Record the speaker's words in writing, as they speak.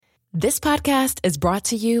This podcast is brought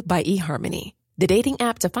to you by eHarmony, the dating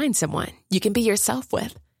app to find someone you can be yourself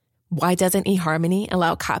with. Why doesn't eHarmony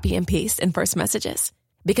allow copy and paste in first messages?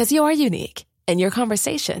 Because you are unique, and your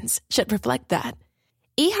conversations should reflect that.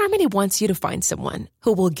 eHarmony wants you to find someone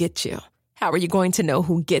who will get you. How are you going to know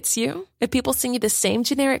who gets you? If people send you the same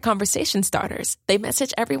generic conversation starters they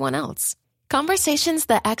message everyone else. Conversations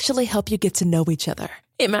that actually help you get to know each other.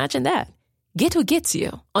 Imagine that. Get who gets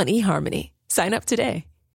you on eHarmony. Sign up today.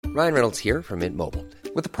 Ryan Reynolds here from Mint Mobile.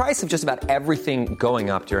 With the price of just about everything going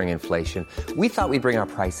up during inflation, we thought we'd bring our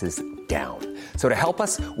prices down. So to help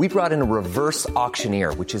us, we brought in a reverse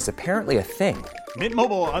auctioneer, which is apparently a thing. Mint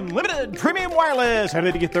Mobile Unlimited Premium Wireless. How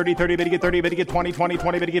to get 30, 30, how to get 30, how to get 20, 20,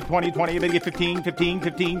 20, how to get 20, 20, how to get 15, 15,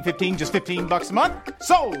 15, 15, just $15 a month?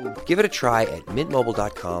 Sold! Give it a try at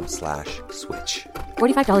mintmobile.com/switch.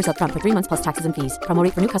 $45 up front for 3 months plus taxes and fees. Promo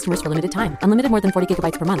rate for new customers for limited time. Unlimited more than 40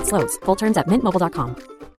 gigabytes per month. Slows full terms at mintmobile.com.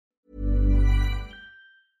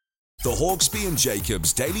 The Hawksby and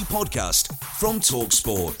Jacobs Daily Podcast from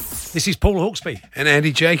TalkSport. This is Paul Hawksby. And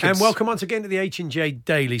Andy Jacobs. And welcome once again to the H&J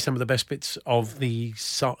Daily, some of the best bits of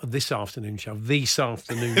this afternoon's show. This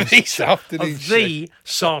afternoon's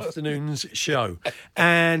show.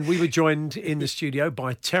 And we were joined in the studio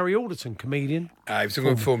by Terry Alderton, comedian. He was a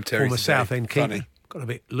good form, Terry. Former Southend keeper. Got a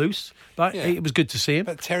bit loose, but it was good to see him.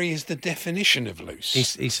 But Terry is the definition of loose.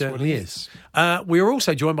 He certainly is. We were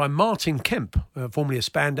also joined by Martin Kemp, formerly of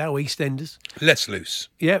Spandau, EastEnders. Less loose.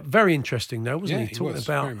 Yeah, very interesting though, wasn't he? He Talking was,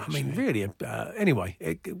 about, really, anyway,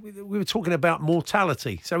 we were talking about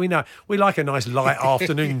mortality. So we know, we like a nice light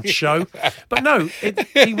afternoon show. But no,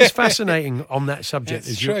 he was fascinating on that subject,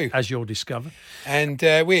 as you'll discover. And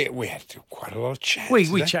we had quite a lot of chat.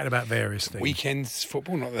 We chatted about various things. Weekends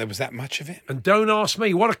football, not that there was that much of it. And don't ask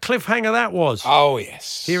me, what a cliffhanger that was. Oh,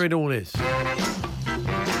 yes. Here it all is.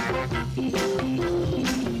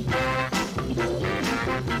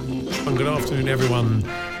 And good afternoon, everyone.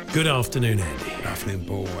 Good afternoon, Andy. Good afternoon,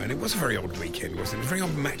 Paul. And it was a very odd weekend, wasn't it? A very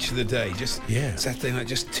odd match of the day. Saturday night,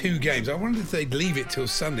 just 2 games. I wondered if they'd leave it till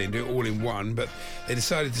Sunday and do it all in one, but they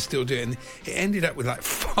decided to still do it. And it ended up with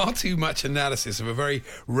far too much analysis of a very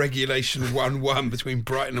regulation 1-1 between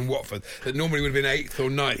Brighton and Watford that normally would have been 8th or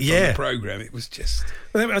 9th on the programme. It was just...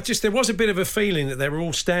 There was a bit of a feeling that they were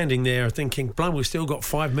all standing there thinking, "Blum, we've still got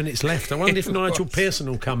 5 minutes left. I wonder if Nigel Pearson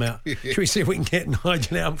will come out. Should we see if we can get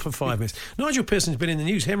Nigel out for 5 minutes?" Nigel Pearson's been in the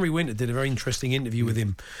news. Henry Winter did a very interesting interview with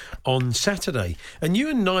him on Saturday. And you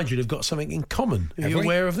and Nigel have got something in common. Are you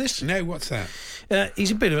aware of this? No, what's that?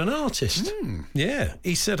 He's a bit of an artist. Yeah.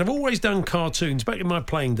 He said, "I've always done cartoons. Back in my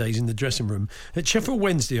playing days in the dressing room, at Sheffield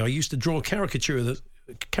Wednesday, I used to draw caricatures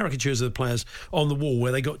of the players on the wall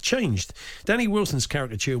where they got changed. Danny Wilson's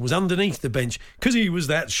caricature was underneath the bench because he was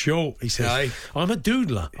that short," he says. Aye. "I'm a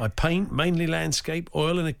doodler. I paint mainly landscape,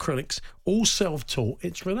 oil and acrylics, all self-taught.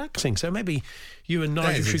 It's relaxing." So maybe you and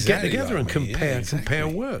Nigel should get together and compare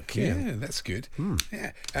work. Yeah, that's good.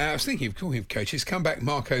 Yeah, I was thinking of calling him coach. He's come back,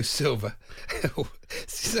 Marco Silva.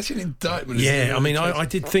 Such an indictment. Yeah, I mean, I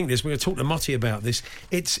did think this. We were talking to Motti about this.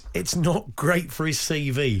 It's not great for his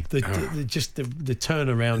CV. The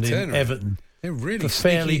turnaround in Everton. They're really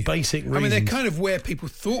fairly basic reasons. I mean, they're kind of where people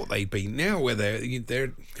thought they'd be now, where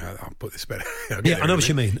they're. I'll put this better. I know what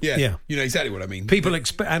you mean. Yeah, you know exactly what I mean. People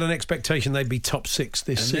had an expectation they'd be top 6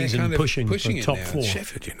 this season, kind of pushing for top 4.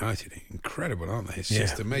 Sheffield United, incredible, aren't they? It's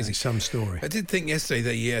just amazing. Some story. I did think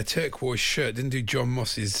yesterday the turquoise shirt didn't do John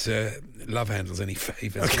Moss's love handles any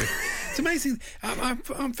favours. It's amazing.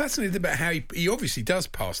 I'm fascinated about how he obviously does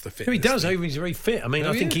pass the fitness. He does. He's very fit. I mean,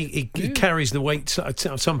 I think he carries the weight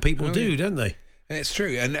some people do, don't they? It's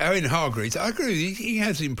true. And Owen Hargreaves, I agree, he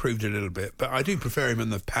has improved a little bit, but I do prefer him in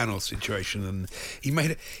the panel situation. And he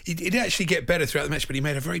did actually get better throughout the match, but he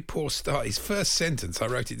made a very poor start. His first sentence, I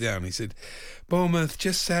wrote it down, he said, "Bournemouth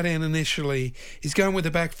just sat in initially. He's going with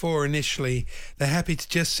the back 4 initially. They're happy to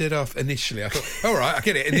just sit off initially." I thought, all right, I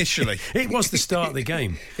get it, initially. It was the start of the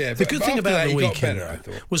game. Yeah, the good thing about the weekend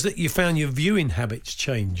better, was that you found your viewing habits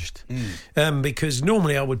changed. Because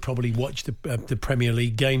normally I would probably watch the Premier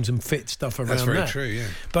League games and fit stuff around that. That's very true, yeah.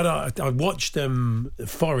 But I watched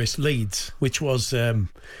Forest Leeds, which was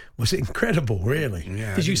incredible, really.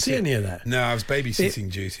 Yeah, did you see any of that? No, I was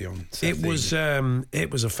babysitting duty on Saturday. It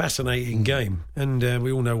was a fascinating game, and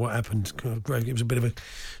we all know what happened. It was a bit of a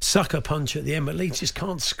sucker punch at the end, but Leeds just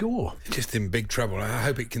can't score. Just in big trouble. I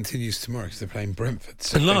hope it continues tomorrow because they're playing Brentford.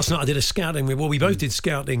 So. And last night I did a scouting. We both did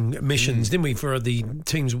scouting missions, didn't we? For the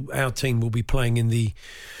teams, our team will be playing in the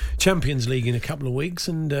Champions League in a couple of weeks,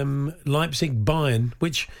 and Leipzig Bayern,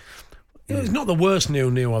 which It was not the worst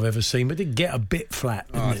 0-0 I've ever seen, but it did get a bit flat.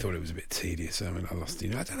 I thought it was a bit tedious. I mean, I lost. I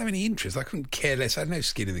don't have any interest. I couldn't care less. I had no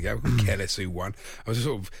skin in the game. I couldn't care less who won. I was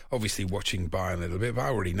sort of obviously watching Bayern a little bit, but I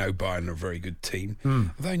already know Bayern are a very good team.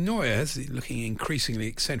 Although Neuer is looking increasingly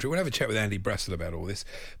eccentric. We'll have a chat with Andy Brassel about all this.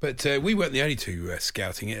 But we weren't the only two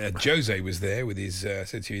scouting it. Jose was there with his,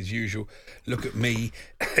 said to his usual, look at me,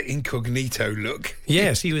 incognito look.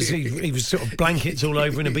 Yes, he was sort of blankets all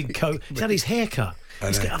over in a big coat. He's had his haircut.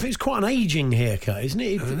 I think it's quite an ageing haircut, isn't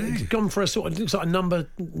it? It's gone for a sort of, it looks like a number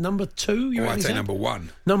 2. I'd say number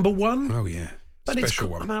 1. Number 1? Oh, yeah. But Special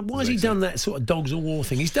one. I mean, why has he done that sort of dogs of war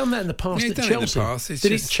thing? He's done that in the past at Chelsea.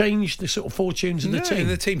 Did it change the sort of fortunes of the team?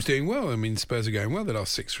 The team's doing well. I mean, Spurs are going well. The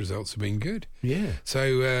last 6 results have been good. Yeah.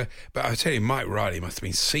 So, but I tell you, Mike Riley must have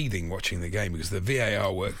been seething watching the game because the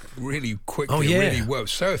VAR worked really quickly, really well,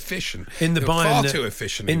 so efficient. In the Bayern, far too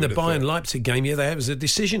efficient. In the Bayern Leipzig game, there was a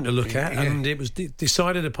decision to look at, and it was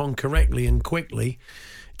decided upon correctly and quickly.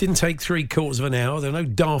 Didn't take 3/4 of an hour. There were no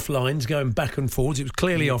daft lines going back and forwards. It was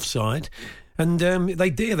clearly offside. And they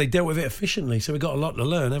dealt with it efficiently. So we've got a lot to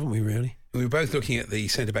learn, haven't we, really? We were both looking at the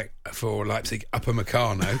centre-back for Leipzig,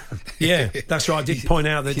 Upamecano. Yeah, that's right. I did point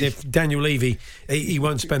out that if Daniel Levy, he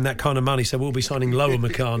won't spend that kind of money, so we'll be signing Lower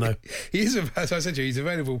Meccano. As I said to you, he's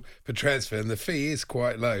available for transfer, and the fee is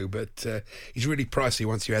quite low, but he's really pricey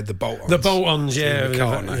once you add the bolt-ons. The bolt-ons,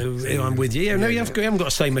 I'm with you. No, you haven't got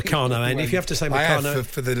to say Meccano, Andy. If you have to say Meccano... I have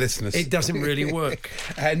for the listeners. It doesn't really work.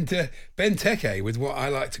 And Benteke with what I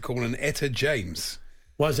like to call an Etta James.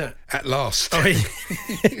 Why's that? At last. Oh,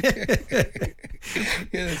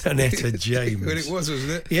 Annetta James. Well, it was,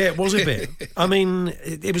 wasn't it? Yeah, it was a bit. I mean,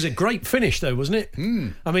 it was a great finish, though, wasn't it?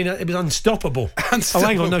 I mean, it was unstoppable. Oh,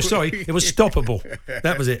 hang on, no, sorry. It was stoppable.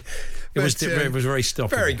 That was it. It was very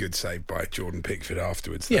stoppable. Very good save by Jordan Pickford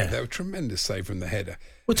afterwards. Yeah. That was a tremendous save from the header.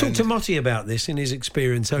 We'll talk to Motti about this in his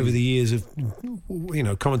experience over the years of,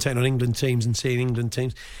 commentating on England teams and seeing England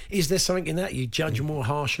teams. Is there something in that you judge more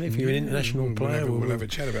harshly if you're an international player? We'll have a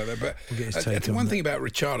chat about that. But one thing about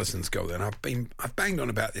Richarlison's goal, then I've banged on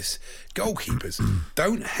about this. Goalkeepers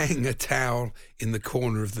don't hang a towel in the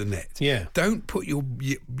corner of the net. Yeah. Don't put your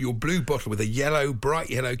blue bottle with a bright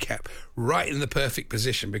yellow cap right in the perfect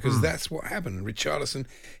position because that's what happened. Richarlison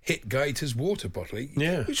hit Gaeta's water bottle.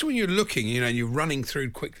 Which when you're looking, you're running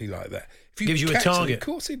through quickly like that. If gives you a target. Of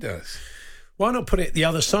course it does. Why not put it the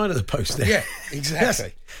other side of the post there? Yeah,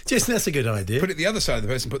 exactly. That's a good idea. Put it the other side of the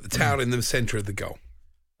post and put the towel in the centre of the goal.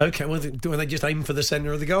 Okay, well, do they just aim for the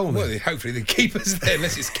centre of the goal? Well, hopefully the keeper's there,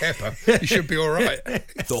 unless it's Kepa. You should be all right.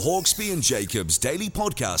 The Hawksbee and Jacobs Daily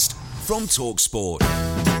Podcast from TalkSport.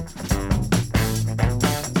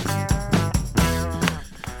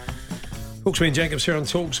 Hawksbee and Jacobs here on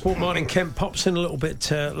TalkSport. Martin Kemp pops in a little bit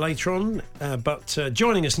later on, but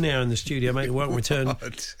joining us now in the studio, make the welcome return.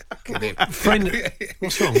 Friend,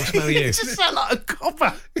 what's wrong? What's the matter with you? It just sound like a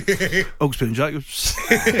copper. Hawksbee and Jacobs.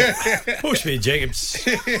 Hawksbee and Jacobs.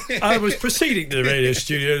 I was proceeding to the radio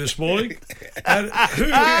studio this morning, and who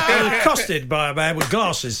was accosted by a man with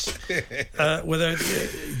glasses with a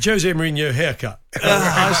Jose Mourinho haircut.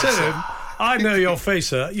 I said to him, I know your face,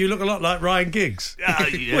 sir. You look a lot like Ryan Giggs. Yeah.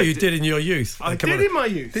 Well, you did in your youth. I did in my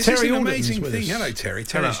youth. This Terry is an Alden's amazing with thing. us. Hello, Terry.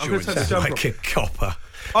 Terry's joined us. Like a copper.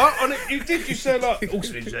 You sound like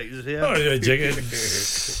Hawksbee and Jacobs here. Oh, yeah,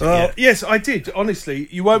 Jacobs. Yes, I did. Honestly,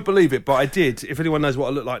 you won't believe it, but I did. If anyone knows what I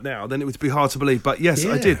look like now, then it would be hard to believe. But yes,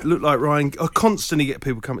 I did look like Ryan. I constantly get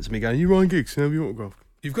people coming to me going, "You Ryan Giggs? Have you autograph?"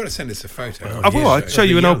 You've got to send us a photo. I will. I'll show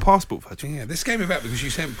you an old passport photo. Yeah, this came about because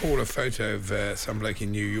you sent Paul a photo of some bloke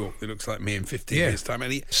in New York that looks like me in 15 years' time.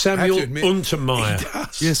 And Samuel Untermeyer. He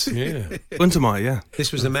does. Yes. Yeah. Untermeyer, yeah.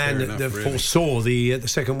 This was the man that foresaw the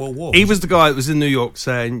Second World War. He was the guy that was in New York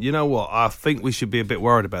saying, you know what, I think we should be a bit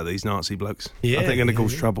worried about these Nazi blokes. Yeah, I think they're going to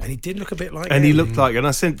cause trouble. And he did look a bit like And him. he looked like, and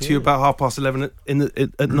I sent it to you about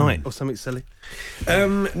 11:30 at night or something silly.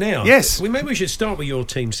 Now, yes, maybe we should start with your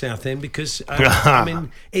team, Southend, because I mean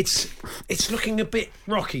it's looking a bit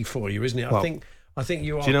rocky for you, isn't it? Well, I think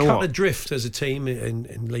you are you know cut what? adrift as a team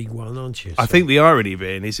in League One, aren't you? I think the irony of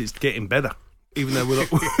it is it's getting better, even though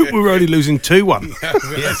we're only losing 2-1.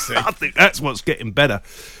 Yes, I think that's what's getting better.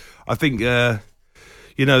 I think we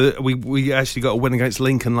actually got a win against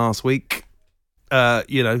Lincoln last week.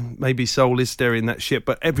 Maybe Sol is steering that ship,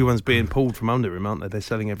 but everyone's being pulled from under him, aren't they? They're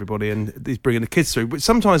selling everybody and he's bringing the kids through, which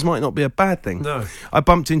sometimes might not be a bad thing. No. I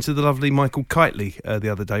bumped into the lovely Michael Kitely the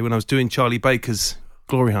other day when I was doing Charlie Baker's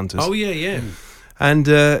Glory Hunters. Oh, yeah. And,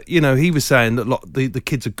 he was saying that the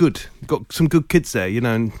kids are good. Got some good kids there,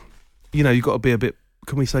 and, you've got to be a bit,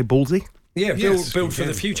 can we say ballsy? Yeah, build for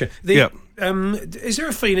the future. Is there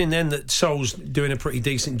a feeling then that Sol's doing a pretty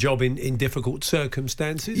decent job in difficult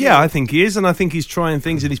circumstances? Yeah, I think he is, and I think he's trying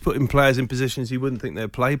things and he's putting players in positions he wouldn't think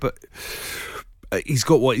they'd play, but he's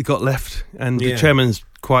got what he's got left, and the chairman's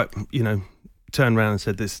quite, turned around and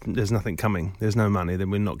said there's nothing coming, there's no money, then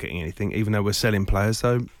we're not getting anything, even though we're selling players,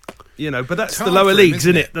 so... but that's the lower leagues,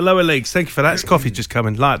 isn't it? The lower leagues. Thank you for that. It's coffee just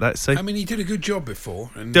coming like that. See, I mean, he did a good job before.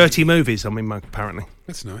 And Dirty Movies on my mug, apparently.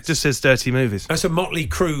 That's nice. It just says Dirty Movies. That's a Motley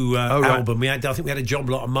Crue album. I think we had a job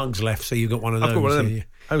lot of mugs left, so you got one of those. I've got one of them.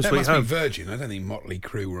 Home that Sweet must Home. be Virgin. I don't think Motley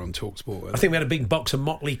Crue were on TalkSport. I think we had a big box of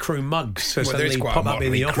Motley Crue mugs, so Well, there is suddenly quite pop a up in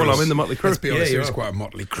Motley the Crue. office. Well, I'm in the Motley Crue. Let's be honest, Yeah, there is you are. quite a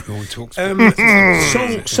Motley Crue on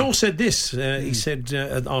TalkSport. Sol said this. He said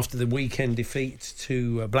after the weekend defeat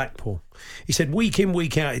to Blackpool, he said, week in,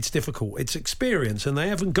 week out, it's difficult. It's experience, and they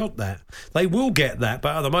haven't got that. They will get that,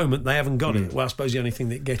 but at the moment, they haven't got it. Well, I suppose the only thing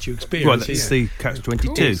that gets you experience Well, that's the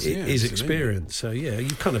Catch-22. is experience. So, you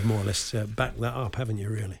kind of more or less back that up, haven't you,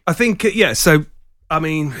 really? I think, so...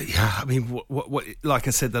 what, like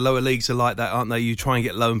I said, the lower leagues are like that, aren't they? You try and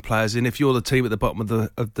get loan players in. If you're the team at the bottom of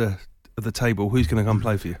the table, who's going to come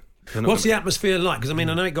play for you? What's the atmosphere like? Because I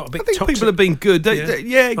know it got a bit. I think toxic. people have been good.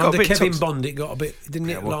 It got Under a bit Kevin toxic. Bond, it got a bit, didn't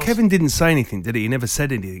it? Well, last? Kevin didn't say anything, did he? He never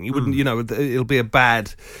said anything. He wouldn't, it'll be a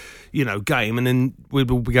bad, game, and then we'd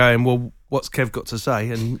all be going, well, what's Kev got to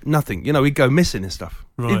say? And nothing. He'd go missing and stuff.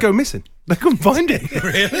 Right. He'd go missing. They couldn't find it.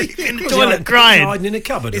 Really? In the Was toilet he crying. hiding in a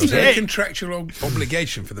cupboard. Is was there it? a contractual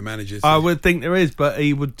obligation for the managers? I would think there is, but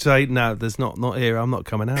he would say, no, there's not here. I'm not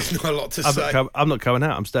coming out. Not a lot to I'm say. I'm not coming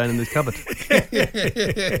out. I'm staying in this cupboard.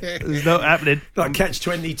 It's not happening. Like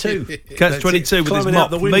Catch-22. Catch-22 with his Climbing mop.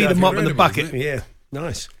 out the window. Me, the mop and the Incredible, bucket. isn't it? Yeah,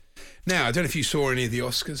 nice. Now, I don't know if you saw any of the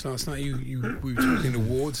Oscars last night. We were talking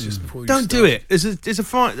awards just before. Don't do it. There's a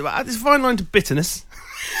fine line to bitterness.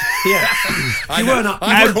 Yeah. I You know. weren't up.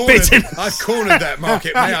 I've bitterness. cornered that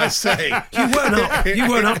market, may I say? You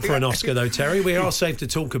weren't up for an Oscar though, Terry. We are safe to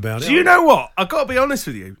talk about it. Do you know what? I've got to be honest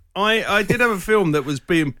with you. I did have a film that was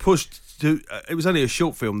being pushed to. It was only a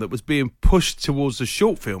short film that was being pushed towards the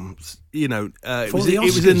short films. It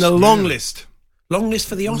was in the long list. Long list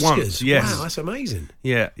for the Oscars. Once, yes. Wow, that's amazing.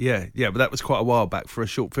 Yeah. But that was quite a while back for a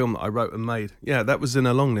short film that I wrote and made. Yeah, that was in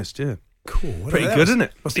a long list. Yeah. Cool. Pretty good, isn't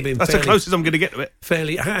it? Must have been That's the closest I'm going to get to it.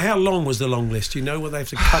 fairly. How long was the long list? Do you know whether they have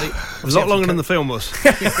to cut it? A lot longer than the film was.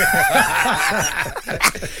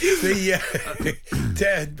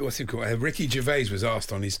 What's it called? Ricky Gervais was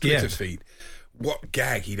asked on his Twitter feed what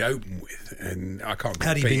gag he'd open with, and I can't.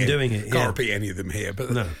 Had he been doing it? Can't repeat any of them here, but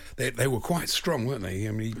No. they were quite strong, weren't they?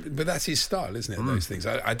 I mean, but that's his style, isn't it? Those things.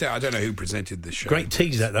 I don't know who presented the show. Great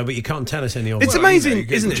tease that though, but you can't tell us any of it. It's amazing, you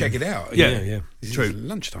can isn't it? Check it out. Yeah. It's True.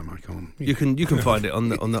 Lunchtime, I can't. You can find it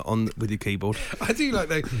on with your keyboard. I do like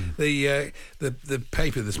the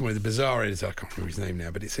paper this morning, the Bazaar editor, I can't remember his name now,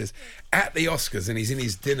 but it says, at the Oscars, and he's in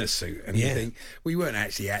his dinner suit, and you think, well, you weren't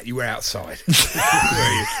actually you were outside.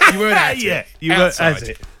 you weren't at it. You were outside. at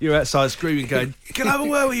it. You were outside screaming, going, "Can I have a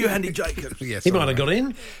word with you, Andy Jacobs?" Yes, He might have got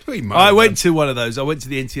in. Well, he might I have went done. to one of those. I went to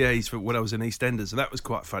the NTAs for when I was in EastEnders, and that was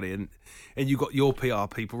quite funny. And you got your PR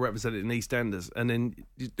people represented in EastEnders, and then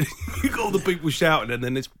you got all the people shouting, and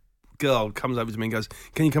then this girl comes over to me and goes,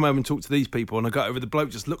 "Can you come over and talk to these people?" And I got over. The bloke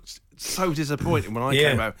just looked so disappointed when I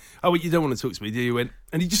came over. "Oh, well, you don't want to talk to me, do you?" Went,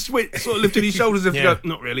 and he just went, sort of lifted his shoulders and go,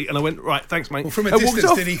 "Not really." And I went, "Right, thanks, mate." Well, from a I walked distance,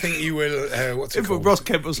 off. did he think you were, what's it called? Ross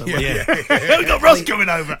Kemp or something. Yeah. We got Ross coming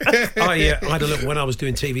over. I had a little when I was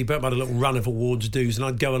doing TV. But I had a little run of awards dues, and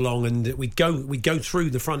I'd go along, and we'd go through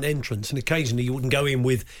the front entrance, and occasionally you wouldn't go in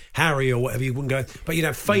with Harry or whatever. You wouldn't go, but you'd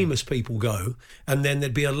have famous people go, and then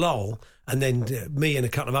there'd be a lull. And then me and a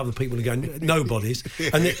couple of other people would go, nobodies.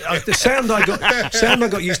 And the sound I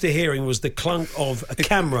got used to hearing was the clunk of a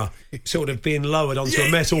camera sort of being lowered onto a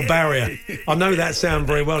metal barrier. I know that sound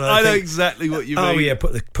very well. I know exactly what you mean. Oh yeah,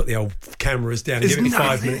 put the old cameras down. There's Give it 5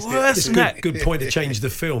 nothing minutes. worse It's than that. good point to change the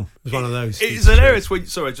film. It was one of those. It's hilarious when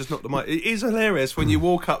sorry, just not the mic. It is hilarious when you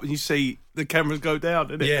walk up and you see the cameras go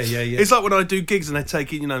down, isn't it? Yeah. It's like when I do gigs and they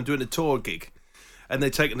take it, I'm doing a tour gig. And they're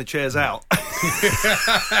taking the chairs out.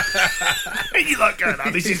 And you're like going, "Oh,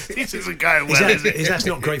 this isn't going well, is it?" That's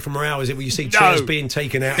not great for morale, is it? When you see chairs being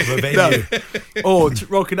taken out of a venue. No. Or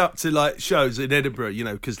rocking up to like shows in Edinburgh,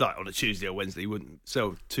 because like on a Tuesday or Wednesday you wouldn't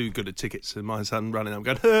sell too good of tickets, and my son running up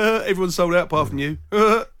going, "Everyone's sold out apart from you."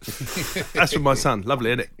 That's from my son.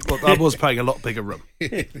 Lovely, isn't it? But I was paying a lot bigger room.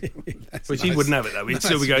 Which he wouldn't have it though. He'd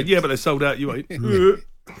still be going, "Yeah, but they sold out, you ain't."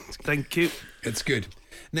 Thank you. It's good.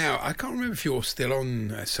 Now, I can't remember if you're still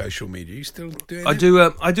on social media. Are you still doing I it? do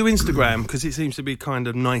Instagram because it seems to be kind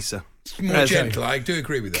of nicer. It's more gentle. I do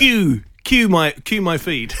agree with that. Cue my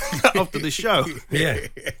feed after the show. Yeah.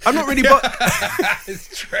 I'm not really.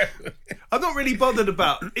 It's true. I'm not really bothered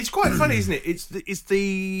about. It's quite funny, isn't it? It's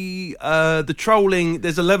the trolling.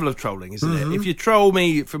 There's a level of trolling, isn't it? If you troll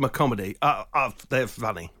me from a comedy, they're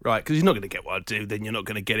funny, right? Because you're not going to get what I do, then you're not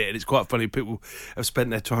going to get it. And it's quite funny. People have spent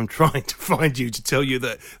their time trying to find you to tell you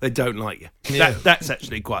that they don't like you. Yeah. That's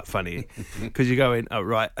actually quite funny because you're going, oh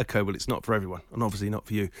right, okay, well it's not for everyone, and obviously not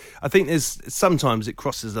for you. I think there's sometimes it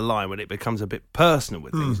crosses the line when it becomes a bit personal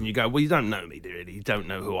with things, and you go, well, you don't know me, really. You don't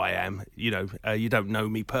know who I am. You don't know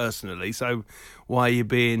me personally. So why are you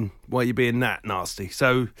being that nasty?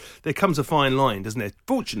 So there comes a fine line, doesn't there?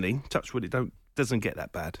 Fortunately, touch wood, doesn't get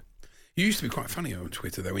that bad. You used to be quite funny on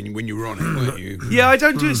Twitter, though, when you were on it, weren't you? Yeah, I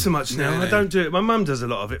don't do it so much now. No. I don't do it. My mum does a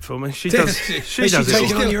lot of it for me. She does. She does take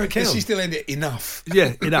it. it on your account? Is she still in it enough?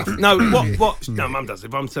 Yeah, enough. No, what? No, Mum does it.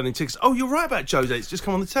 If I'm selling tickets, oh, you're right about Jose. It's just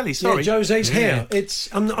come on the telly. Sorry, Yeah, Jose's hair.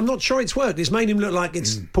 I'm not sure it's worked. It's made him look like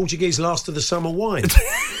it's Portuguese last of the summer wine.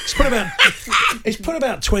 It's put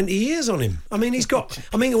about 20 years on him. I mean,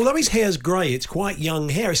 although his hair's grey, it's quite young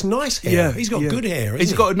hair. It's nice hair. Yeah, he's got good hair.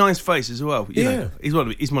 He's got a nice face as well. You know. He's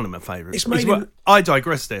one of my favourites. It's made him. I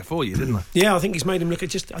digressed there for you, didn't I? Yeah, I think he's made him look at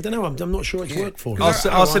just. I don't know. I'm not sure it's worked for him.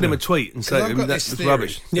 I'll send him a tweet and say I've got that's this theory.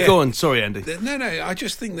 rubbish. Yeah. Go on, sorry, Andy. No, I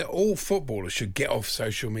just think that all footballers should get off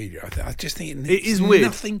social media. I just think It is weird.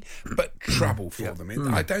 nothing but trouble for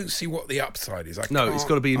them. I don't see what the upside is. It's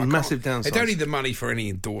got to be massive downsides. They don't need the money for any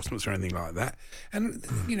endorsements or anything like that. And,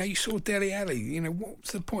 you saw Dele Alli.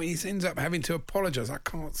 What's the point? He ends up having to apologise. I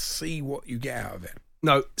can't see what you get out of it.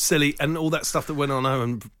 No, silly, and all that stuff that went on,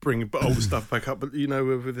 and bring old stuff back up, but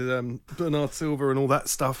with Bernard Silva and all that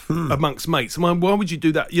stuff amongst mates. Why would you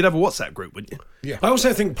do that? You'd have a WhatsApp group, wouldn't you? Yeah. I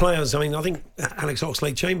also think players, I think Alex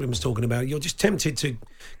Oxlade-Chamberlain was talking about, you're just tempted to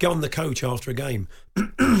get on the coach after a game.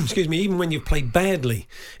 Excuse me, even when you've played badly.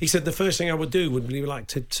 He said the first thing I would do would be like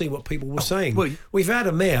to see what people were saying. well, We've had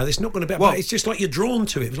a mayor, it's not going to be... it's just like you're drawn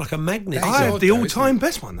to it. It's like a magnet. I have odd, the though, all-time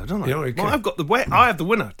best one, though, don't I? Yeah, okay. Well, I have the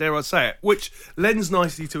winner, dare I say it, which lends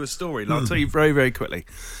nicely to a story. I'll tell you very, very quickly.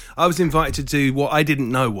 I was invited to do what I didn't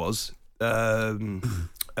know was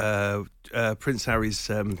Prince Harry's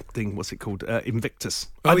thing. What's it called? Invictus.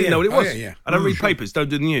 I didn't know what it was. Yeah. I don't read papers. Don't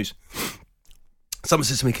do the news. Someone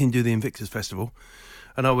said to me, "Can you do the Invictus Festival?"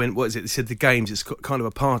 And I went, "What is it?" They said the games. It's kind of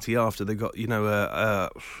a party after they've got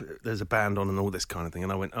there's a band on and all this kind of thing.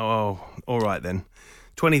 And I went, "Oh, all right then."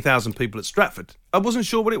 20,000 people at Stratford. I wasn't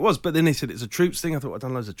sure what it was, but then they said it's a troops thing. I thought, I've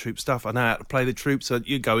done loads of troop stuff. I know how to play the troops. So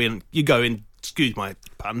you go in, excuse my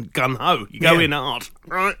pun, gun-ho. You go in hard,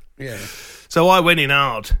 right? Yeah. So I went in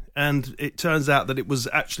hard, and it turns out that it was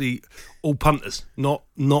actually all punters, not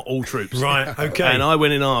all troops. Right, okay. And I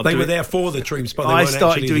went in hard. They were there for the troops, but they I weren't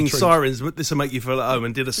started actually doing the troops. sirens. This will make you feel at home,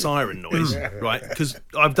 and did a siren noise, right? Because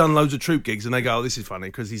I've done loads of troop gigs, and they go, "Oh, this is funny,"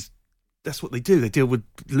 because that's what they do. They deal with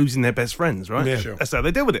losing their best friends, right? Yeah. Sure. That's how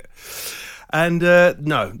they deal with it. And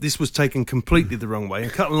no, this was taken completely the wrong way.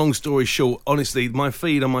 And cut a long story short, honestly, my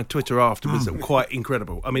feed on my Twitter afterwards was quite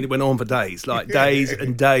incredible. I mean, it went on for days, like days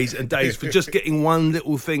and days and days for just getting one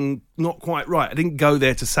little thing not quite right. I didn't go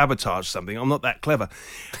there to sabotage something. I'm not that clever.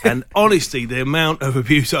 And honestly, the amount of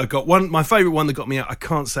abuse I got. My favourite one that got me out, I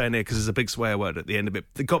can't say in there because there's a big swear word at the end of it.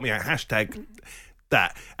 That got me out, hashtag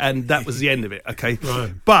that. And that was the end of it, okay?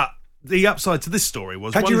 Right. But the upside to this story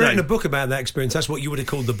was Had one you day, written a book about that experience, that's what you would have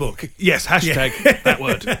called the book. Yes, hashtag that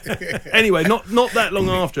word. Anyway, not that long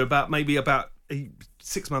after, about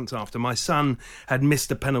 6 months after, my son had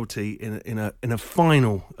missed a penalty in a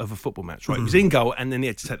final of a football match. Right, he was in goal, and then he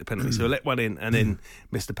had to take the penalty. So I let one in, and then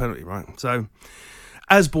missed the penalty. Right, so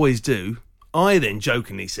as boys do, I then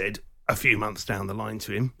jokingly said a few months down the line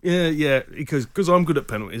to him, yeah, because I'm good at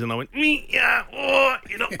penalties, and I went, yeah,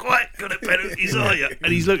 you're not quite good at penalties, are you?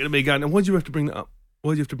 And he's looking at me going, why'd you have to bring that up?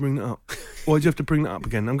 Why'd you have to bring that up? Why'd you have to bring that up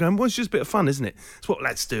again? I'm going, well, it's just a bit of fun, isn't it? It's what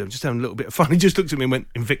lads do. I'm just having a little bit of fun. He just looked at me and went,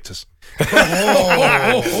 Invictus.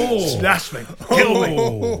 Smash me. Kill me.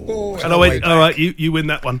 And I went, all right, you win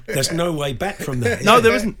that one. There's no way back from that. No,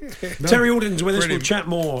 there isn't. Terry Alden's with us. We'll chat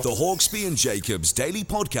more. The Hawksbee and Jacobs Daily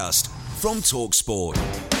Podcast from TalkSport.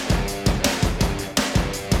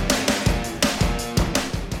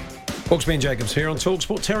 Hawksbee and Jacobs here on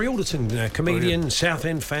TalkSport. Terry Alderton, comedian,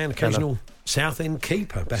 Southend fan, occasional Southend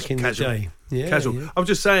keeper back in Casual. the day. Yeah, Casual. yeah. I was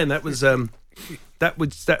just saying that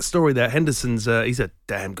story there. Henderson's he's a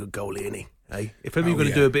damn good goalie, isn't he? Hey, if ever you're going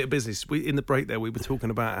to do a bit of business, in the break there we were talking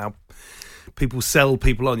about how people sell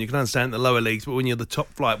people on. You can understand the lower leagues, but when you're the top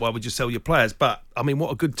flight, why would you sell your players? But I mean,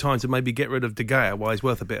 what a good time to maybe get rid of De Gea while he's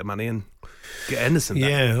worth a bit of money and get Henderson down.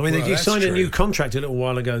 Yeah, I mean, Well, you that's signed a true. new contract a little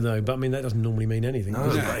while ago, though. But I mean, that doesn't normally mean anything.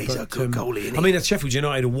 does it? but he's a good goalie, isn't he? I mean, Sheffield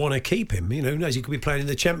United want to keep him. You know, who knows? He could be playing in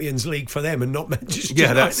the Champions League for them and not Manchester Yeah,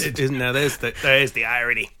 United. that's it, isn't there? There's the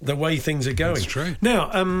irony. The way things are going. That's true.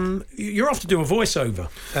 Now, you're off to do a voiceover.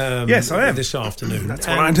 Yes, I am. This afternoon. That's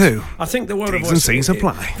what I do. I think the world of T's and voice. C's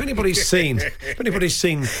apply. If anybody's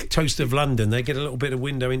seen Toast of London, they get a little bit of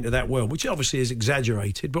window into that world, which obviously is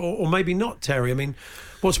exaggerated, but or maybe not. Terry, I mean,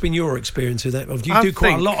 what's been your experience of that? You do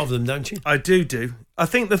quite a lot of them, don't you? I do. I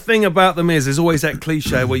think the thing about them is there's always that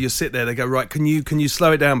cliche where you sit there, they go, right, can you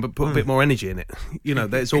slow it down but put a bit more energy in it? You know,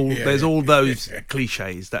 there's all those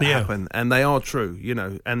cliches that happen, and they are true, you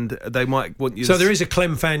know, and they might want you So to... there is a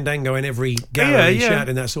Clem Fandango in every gallery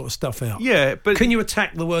shouting that sort of stuff out. Yeah, but... Can you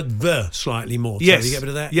attack the word "the" slightly more? Yes. So you get a bit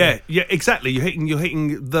of that? Yeah, exactly. You're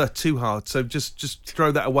hitting the too hard, so just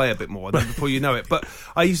throw that away a bit more before you know it. But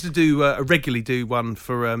I used to do regularly do one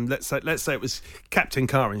for let's say it was Captain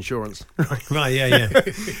Car Insurance, Right, yeah.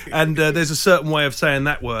 and there's a certain way of saying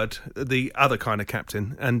that word, the other kind of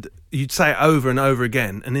captain, and you'd say it over and over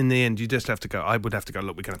again, and in the end you just have to go. I would have to go.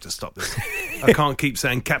 Look, we're going to have to stop this. I can't keep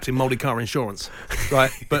saying Captain Moldy Car Insurance,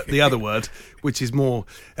 right? But the other word, which is more,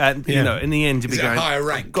 you know, in the end you'd be It's going a higher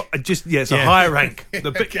rank. It's a higher rank.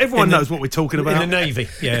 Everyone knows what we're talking about In the Navy.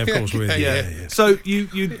 Yeah, of course we do. Yeah. So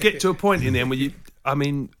you get to a point in the end where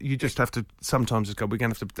you just have to sometimes just go, we're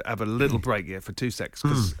going to have a little break here for 2 seconds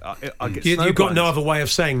because I get You've got no snowblind. other way of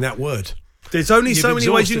saying that word. There's only You've so many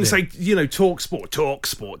ways you can say, exhausted you know, talk sport,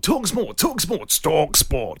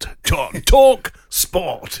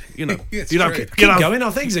 you know. It's You know, true. Keep going,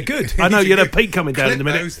 our things are good. I know you had a peak coming down in a Clip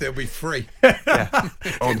minute. those, they'll be free.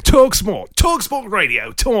 On Talk Sport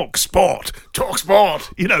Radio, Talk Sport.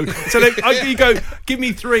 You know, so you go, give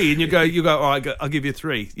me 3, and you go, all right, I'll give you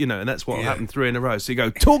 3. You know, and that's what happened 3 in a row. So you go,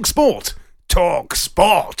 Talk Sport.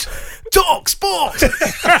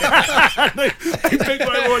 They pick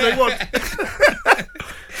whatever one they want.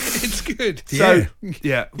 It's good. So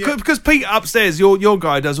because Pete upstairs, your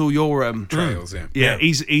guy does all your Trails, Yeah,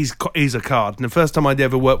 he's a card. And the first time I'd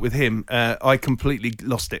ever worked with him, I completely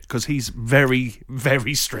lost it because he's very,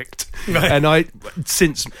 very strict. Right. And I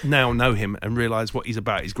since now know him and realise what he's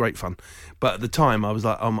about. He's great fun. But at the time, I was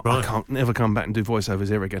like, I can't never come back and do voiceovers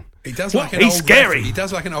here again. He does like an He's old scary. reference. He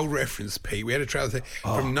does like an old reference, Pete. We had a trailer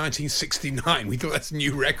from 1969. We thought that's a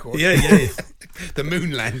new record. Yeah. The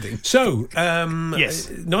moon landing. So, Yes.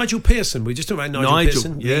 Nigel Pearson. We just talked about Nigel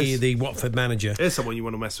Pearson, yes. the Watford manager. There's someone you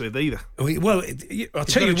want to mess with either. Well, I'll He's tell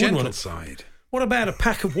got you a one. gentle side. What about a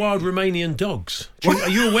pack of wild Romanian dogs? Are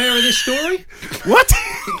you aware of this story? What?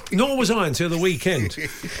 Nor was I until the weekend.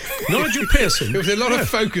 Nigel Pearson. There was a lot of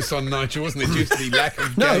focus on Nigel, wasn't there, due to the lack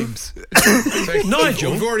of No. games. So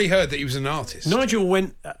Nigel- We've already heard that he was an artist. Nigel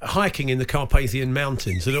went hiking in the Carpathian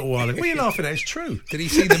Mountains a little while ago. What are you laughing at? It's true. Did he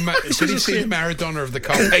see the Maradona of the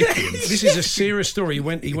Carpathians? This is a serious story. He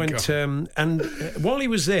went, and while he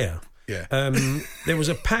was there, there was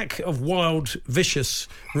a pack of wild, vicious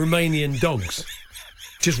Romanian dogs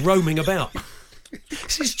just roaming about.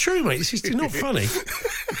 This is true, mate. This is not funny.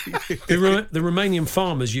 The Romanian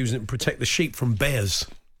farmers using it to protect the sheep from bears.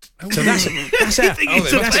 So that's how.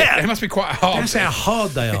 They must be quite hard. That's how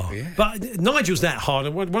hard they are. But Nigel's that hard.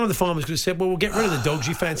 And one of the farmers could have said, well, we'll get rid of the dogs.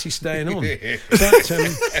 You fancy staying on.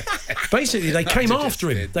 But basically, they came after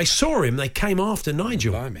him. They saw him. They came after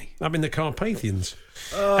Nigel. Blimey. Up in the Carpathians.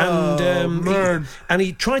 And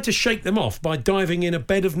he tried to shake them off by diving in a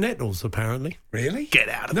bed of nettles, apparently. Really? Get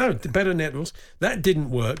out of No, the bed of nettles. That didn't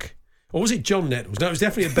work. Or was it John Nettles? No, it was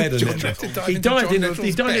definitely a bed of John nettles. Nettles died He into died John in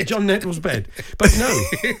Nettles' at bed. John Nettles' bed. But no.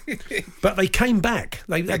 But they came back.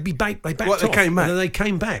 They'd be back. They backed What, they off. came back? And then they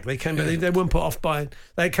came back. They came back. They weren't put off by.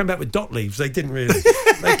 They came back with dot leaves. They didn't really.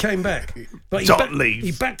 They came back. But Dot leaves.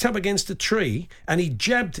 He backed up against a tree and he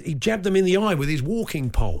jabbed them in the eye with his walking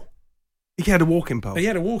pole. He had a walking pole. He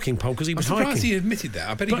had a walking pole because he I'm was surprised hiking. he admitted that.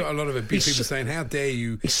 I bet he But got a lot of abuse. he People s- saying, how dare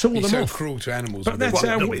you he saw be them so off. cruel to animals. But with that's a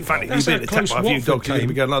how- It'll be funny. That's You've been how attacked close by a few Watford dogs. You're going to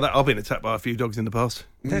be came. going like that. I've been attacked by a few dogs in the past.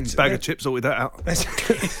 Bag of chips sorted that out.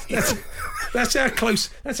 That's how close.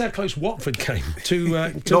 That's how close Watford came to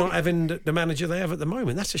not having the manager they have at the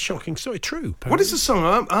moment. That's a shocking story. True. What is the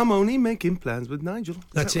song? I'm only making plans with Nigel. Is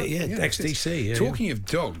That's that it. right? Yeah, XTC. Yeah, Talking of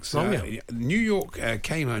dogs, New York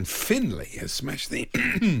Cayman and Finley has smashed the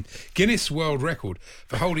Guinness World Record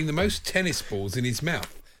for holding the most tennis balls in his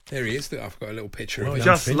mouth. There he is. Look, I've got a little picture of I him.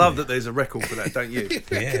 just love that there's a record for that, don't you?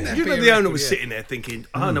 Yeah. You know, be the a owner record, was yeah. sitting there thinking,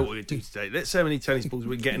 I know what we're doing today. Let's see how many tennis balls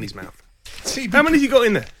we can get in his mouth. See, How many have you got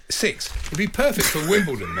in there? 6. It'd be perfect for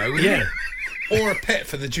Wimbledon, though, wouldn't Yeah. it? Or a pet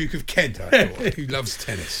for the Duke of Kent, I thought, who loves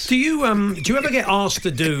tennis. Do you ever get asked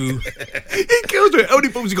to do? He killed it. How many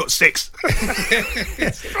balls he got? 6.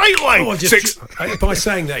 Straight away. Oh, 6. By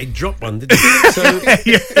saying that, he dropped one. Didn't he? So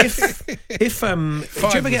if do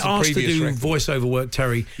you ever get asked to do voiceover work,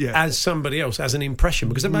 Terry, as somebody else, as an impression?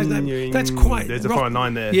 Because that's quite. There's a fine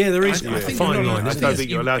line there. Yeah, there is I a think fine line. I don't think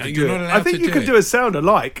you're allowed to do You're not it. allowed I think to you do could it. do a sound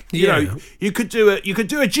alike. Yeah. You know, you could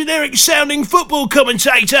do a generic sounding football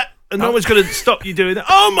commentator, and no one's going to stop you doing that.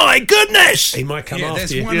 Oh my goodness! He might come Yeah, after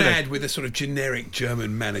there's you. one ad with a sort of generic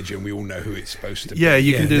German manager, and we all know who it's supposed to be. Yeah,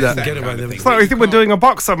 you can do that. Get away with it. So you think we're doing a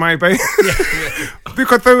boxer, maybe? We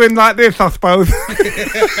could do him like this, I suppose.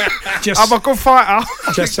 I'm a good fighter.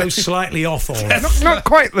 Just so slightly off or Not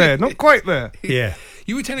quite there. Not quite there. yeah.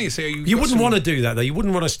 You were telling us here You wouldn't want to do that though. You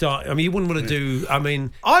wouldn't want to start. I mean, you wouldn't want to do. I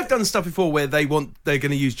mean, I've done stuff before where they're going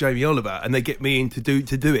to use Jamie Oliver and they get me in to do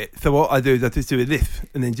it. So what I do is I just do a lift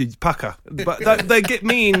and then do Pucker. But they get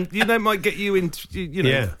me in. They might get you in.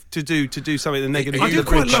 To do something and they're going to use you the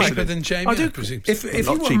quite president. cheaper than Jamie. I do. presume. If you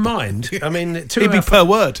Not wouldn't cheaper. mind, I mean, It'd be per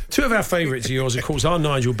word. two of our favourites of yours, of course, are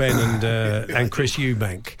Nigel Benn and Chris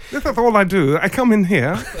Eubank. This is all I do. I come in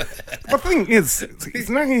here. The thing is,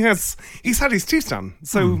 now he's had his teeth done.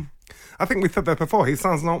 So I think we said that before. He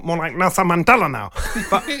sounds more like Nelson Mandela now.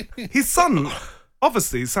 But his son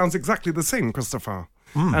obviously sounds exactly the same, Christopher.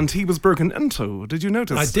 And he was broken into. Did you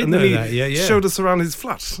notice? I did and know then he that. Yeah. showed us around his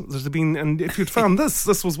flat. There's been, and if you'd found this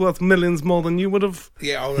was worth millions more than you would have.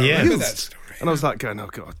 Yeah, I Yeah. remember that story. And I was like going, oh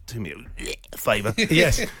God, do me a favour.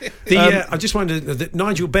 Yes. I just wondered that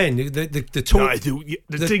Nigel Benn, the talk.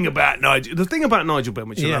 The thing about Nigel Benn,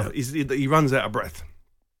 which I love, is that he runs out of breath.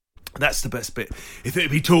 That's the best bit. If they'd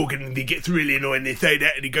be talking and he gets really annoying, they say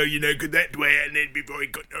that and he go, go that way, and then before he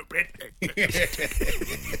got no breath.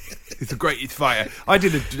 He's the greatest fighter. I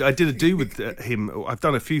did a do with him. I've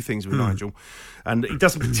done a few things with Nigel, and he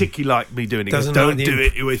doesn't particularly like me doing it. He goes, don't do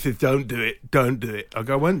it. He says, don't do it. Don't do it. I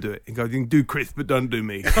go, I won't do it. He goes, you can do Chris, but don't do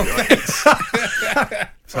me.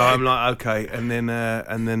 So I'm like, okay, and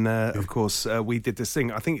then of course we did this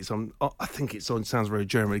thing. I think it's on. Sounds very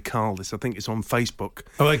Jeremy Carl. This. I think it's on Facebook.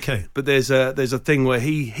 Oh, okay. But there's a thing where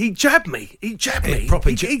he jabbed me. He jabbed me.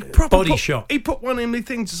 Proper body put, shot. He put one in me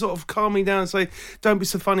thing to sort of calm me down and say, "Don't be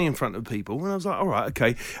so funny in front of people." And I was like, "All right,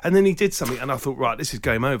 okay." And then he did something, and I thought, "Right, this is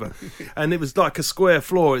game over." And it was like a square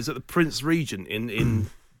floor. It's at the Prince Regent in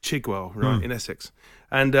Chigwell, right in Essex.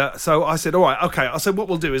 And so I said, all right, okay. I said, what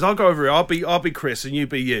we'll do is I'll go over here. I'll be Chris and you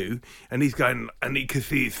be you. And he's going, and he could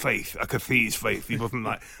see his face. I could see his face. He wasn't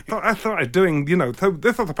like. So I started doing, so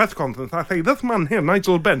this was a press conference. I say, this man here,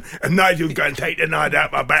 Nigel Benn. And Nigel's going to take the night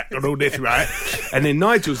out my back and all this, right? And then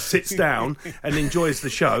Nigel sits down and enjoys the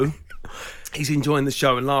show. He's enjoying the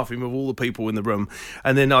show and laughing with all the people in the room.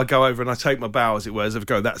 And then I go over and I take my bow, as it were, as I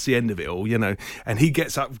go, that's the end of it all, And he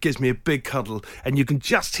gets up, gives me a big cuddle, and you can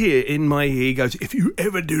just hear in my ear, he goes, if you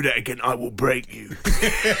ever do that again, I will break you.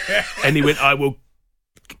 And he went, I will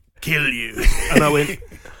kill you. And I went...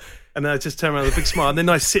 And I just turn around with a big smile. And then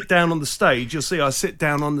I sit down on the stage. You'll see I sit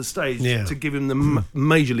down on the stage to give him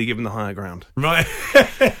majorly give him the higher ground. Right.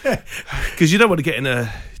 Because you don't want to get in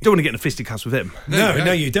a fisticuffs with him.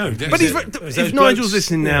 No, you don't. But if Nigel's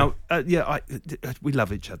listening now, we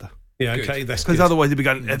love each other. Yeah, okay, that's because good. otherwise he'd be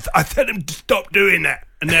going, I tell him to stop doing that,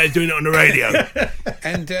 and now he's doing it on the radio.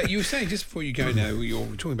 And you were saying just before you go now, you're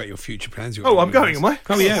talking about your future plans. I'm going, am I?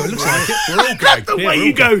 Oh yeah, it looks like it. We're all going. The way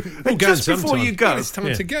you go, We'll and go just before sometime. you go. It's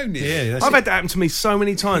time to go, Nick. Yeah, that's I've it. had that happen to me so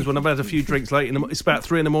many times when I've had a few drinks late. It's about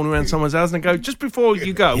 3 a.m. around someone's house, and I go, just before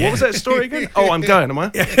you go, what was that story again? Oh, I'm going, am I?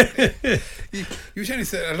 You were telling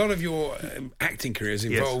us that a lot of your acting careers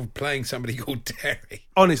involved playing somebody called Terry.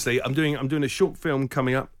 Honestly, I'm doing a short film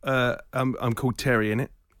coming up. I'm called Terry in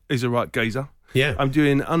it. He's a right geezer. Yeah. I'm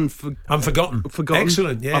doing Unforgotten. Forgotten.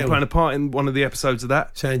 Excellent, yeah. I'm playing a part in one of the episodes of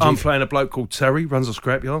that. Sounds I'm good. playing a bloke called Terry, runs a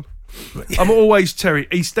scrapyard. I'm always Terry.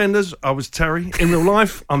 EastEnders, I was Terry. In real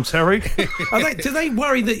life, I'm Terry. Do they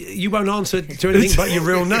worry that you won't answer to anything but your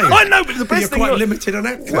real name? I know, but the best You're thing... quite limited on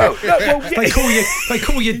acting. yeah. They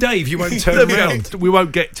call you Dave. You won't turn There we go. around. We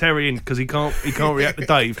won't get Terry in because he can't react to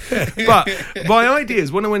Dave. But my idea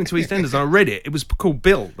is when I went into EastEnders, I read it. It was called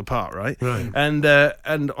Bill, the part, right? Right. And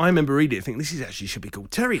I remember reading it, thinking this is actually should be called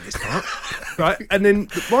Terry, this part, right? And then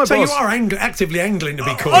my So boss, you are actively angling to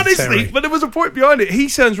be called honestly, Terry. but there was a point behind it. He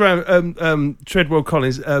turns around, Treadwell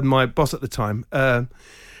Collins, my boss at the time.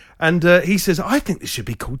 And he says, I think this should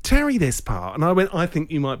be called Terry, this part. And I went, I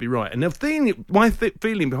think you might be right. And the thing, my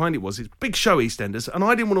feeling behind it was, it's a big show, EastEnders, and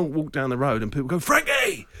I didn't want to walk down the road and people go,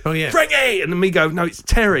 Frankie! Oh, yeah. Frankie! And then me go, no, it's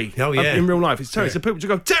Terry. Oh, yeah. In real life, it's Terry. So people just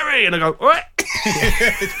go, Terry! And I go, all right.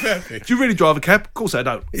 It's perfect. Do you really drive a cab? Of course I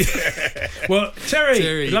don't. Well,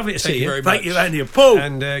 Terry, lovely to see you. very Thank much. you, Andy. Paul.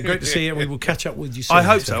 And great to see you. We will catch up with you soon. I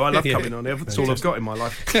hope so. I love Yeah. coming on here. That's all I've got in my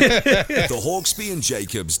life. The Hawksby and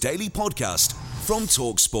Jacobs Daily Podcast from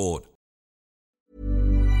TalkSport.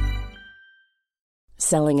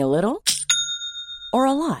 Selling a little or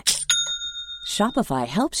a lot? Shopify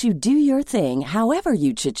helps you do your thing however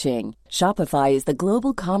you cha-ching. Shopify is the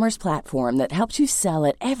global commerce platform that helps you sell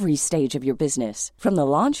at every stage of your business. From the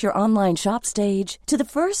launch your online shop stage to the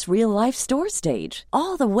first real-life store stage,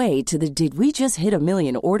 all the way to the did we just hit a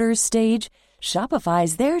million orders stage. Shopify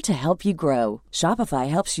is there to help you grow. Shopify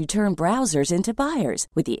helps you turn browsers into buyers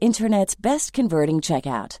with the internet's best converting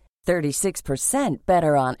checkout. 36%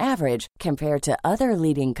 better on average compared to other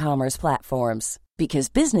leading commerce platforms. Because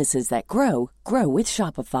businesses that grow, grow with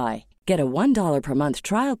Shopify. Get a $1 per month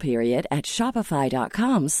trial period at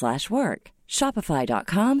shopify.com/work.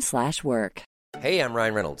 Shopify.com/work. Hey, I'm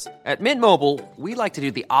Ryan Reynolds. At Mint Mobile, we like to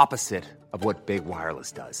do the opposite of what Big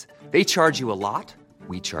Wireless does. They charge you a lot,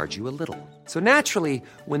 we charge you a little. So naturally,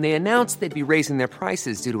 when they announced they'd be raising their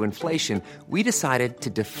prices due to inflation, we decided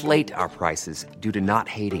to deflate our prices due to not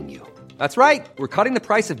hating you. That's right. We're cutting the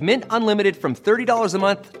price of Mint Unlimited from $30 a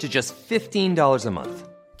month to just $15 a month.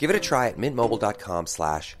 Give it a try at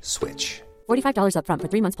mintmobile.com/switch. $45 up front for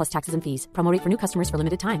 3 months plus taxes and fees. Promo rate for new customers for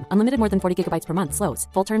limited time. Unlimited more than 40 gigabytes per month. Slows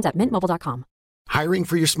full terms at mintmobile.com. Hiring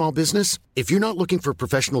for your small business? If you're not looking for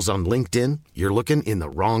professionals on LinkedIn, you're looking in the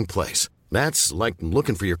wrong place. That's like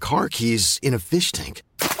looking for your car keys in a fish tank.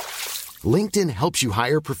 LinkedIn helps you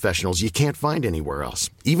hire professionals you can't find anywhere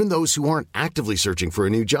else, even those who aren't actively searching for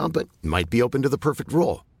a new job but might be open to the perfect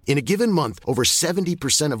role. In a given month, over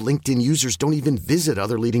 70% of LinkedIn users don't even visit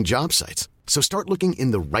other leading job sites. So start looking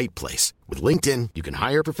in the right place. With LinkedIn, you can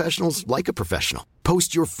hire professionals like a professional.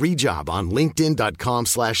 Post your free job on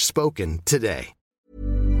linkedin.com/spoken today.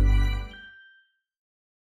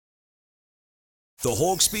 The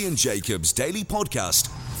Hawksby and Jacobs Daily Podcast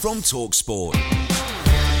from TalkSport.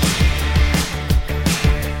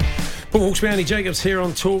 Paul Hawksby, Andy Jacobs here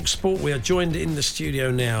on TalkSport. We are joined in the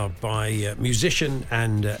studio now by musician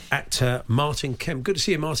and actor Martin Kemp. Good to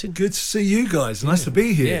see you, Martin. Good to see you guys. Nice to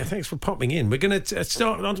be here. Yeah, thanks for popping in. We're going to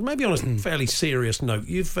start on maybe on a fairly serious note.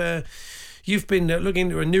 You've been looking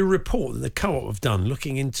into a new report that the Co-op have done,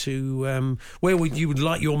 looking into where you would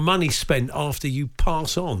like your money spent after you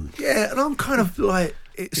pass on. Yeah, and I'm kind of like,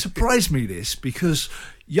 it surprised me this, because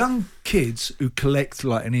young kids who collect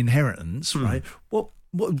like an inheritance, right? What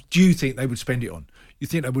do you think they would spend it on? You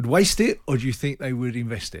think they would waste it, or do you think they would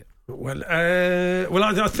invest it? Well,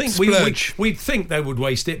 I think we'd think they would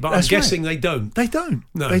waste it, but I'm guessing they don't. They don't.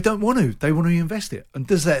 No. They don't want to. They want to invest it. And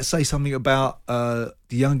does that say something about the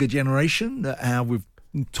younger generation, how we've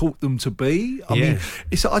taught them to be? I mean,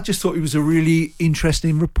 I just thought it was a really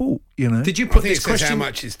interesting report. You know, did you put I think this it says question? how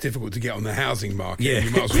much it's difficult to get on the housing market. Yeah. You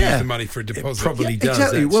might as well use the money for a deposit. It probably does.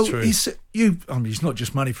 Exactly. That's Well, true. it's not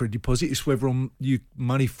just money for a deposit. It's whether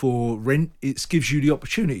money for rent. It gives you the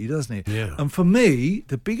opportunity, doesn't it? Yeah. And for me,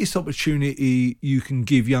 the biggest opportunity you can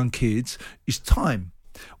give young kids is time.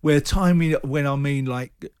 When I mean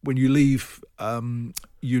like when you leave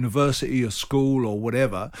university or school or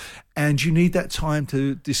whatever, and you need that time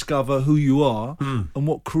to discover who you are and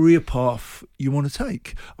what career path you want to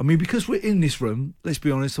take. I mean, because we're in this room, let's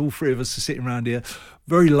be honest, all three of us are sitting around here,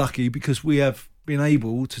 very lucky because we have been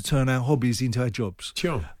able to turn our hobbies into our jobs.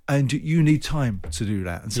 Sure. And you need time to do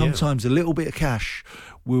that. And sometimes a little bit of cash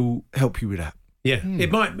will help you with that. Yeah,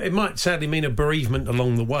 it might sadly mean a bereavement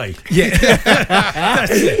along the way. Yeah,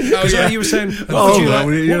 that's it. Because you were saying, what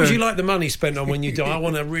would you know. like the money spent on when you die? I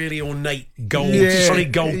want a really ornate gold, Yeah.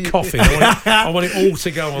 solid gold coffin. I want it all to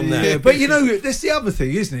go on that. Yeah, but you know, that's the other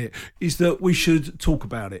thing, isn't it? Is that we should talk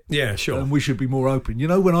about it. Yeah, sure. And we should be more open. You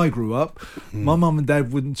know, when I grew up, my mum and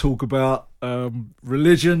dad wouldn't talk about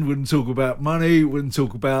religion, wouldn't talk about money, wouldn't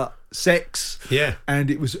talk about sex. Yeah. And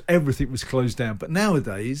everything was closed down. But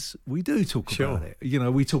nowadays we do talk about it. You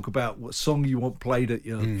know, we talk about what song you want played at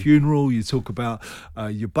your funeral, you talk about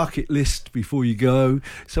your bucket list before you go.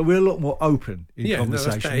 So we're a lot more open in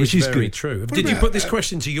conversation, which is very good. true. Did you put this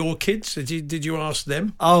question to your kids? Did you ask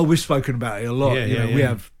them? Oh, we've spoken about it a lot. Yeah, We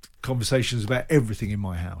have conversations about everything in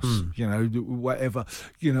my house. You know, whatever.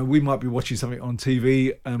 You know, we might be watching something on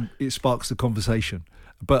TV and it sparks the conversation.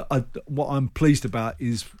 But what I'm pleased about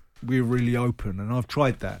is we're really open, and I've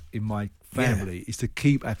tried that in my family, is to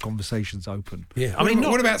keep our conversations open. Yeah, I mean,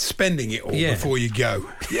 what about spending it all before you go?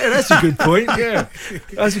 Yeah, that's a good point. Yeah,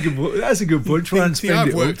 that's a good point. Try and spend I've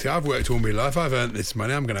it all. I've worked all my life. I've earned this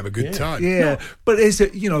money. I'm going to have a good time. Yeah, but there's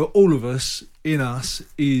all of us in us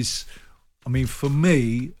is. I mean, for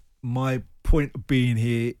me, my point of being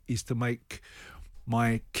here is to make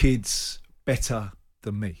my kids better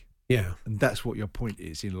than me. Yeah. And that's what your point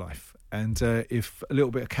is in life. And if a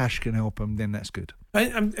little bit of cash can help them, then that's good.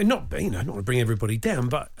 And not, not to bring everybody down,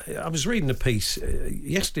 but I was reading a piece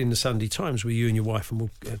yesterday in the Sunday Times with you and your wife, and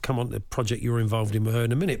we'll come on to the project you're involved in with her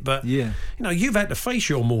in a minute. But you've had to face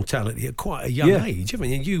your mortality at quite a young age, haven't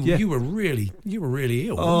you? You were really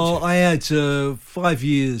ill. Oh, I had 5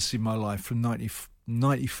 years in my life from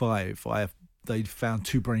 95. They'd found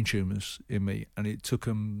 2 brain tumours in me, and it took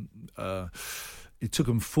them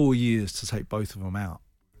 4 years to take both of them out.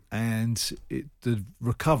 And the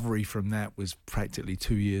recovery from that was practically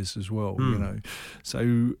 2 years as well,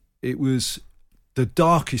 So it was the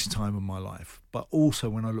darkest time of my life. But also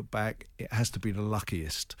when I look back, it has to be the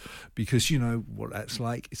luckiest, because you know what that's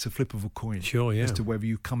like. It's a flip of a coin as to whether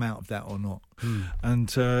you come out of that or not. And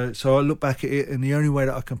so I look back at it, and the only way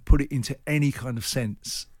that I can put it into any kind of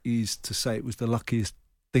sense is to say it was the luckiest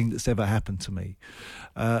thing that's ever happened to me,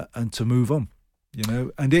 and to move on.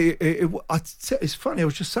 And it's funny. I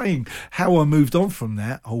was just saying how I moved on from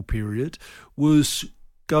that whole period was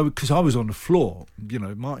because I was on the floor.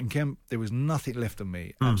 Martin Kemp, there was nothing left of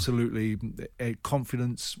me. Absolutely,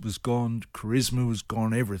 confidence was gone, charisma was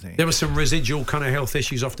gone, everything. There were some residual kind of health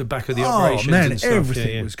issues off the back of the operations. Oh man, and stuff.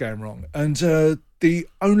 Everything was going wrong. And the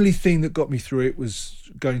only thing that got me through it was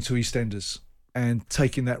going to EastEnders and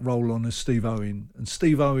taking that role on as Steve Owen. And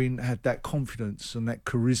Steve Owen had that confidence and that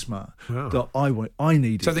charisma that I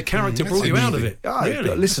needed. So the character brought you out of it.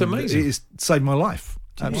 Really? Listen, that's amazing. It saved my life.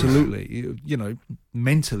 Absolutely.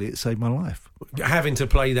 Mentally it saved my life. Having to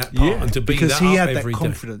play that part and to be because that he up had every that day.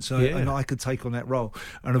 confidence and I could take on that role.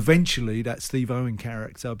 And eventually that Steve Owen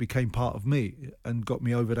character became part of me and got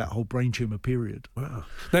me over that whole brain tumour period. Wow.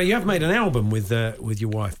 Now you have made an album with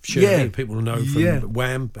your wife, Shirley, people know from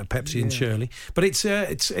Wham, Pepsi and Shirley. But it's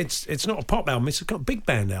not a pop album, it's a big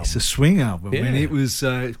band album. It's a swing album. And it was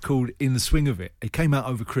called In the Swing of It. It came out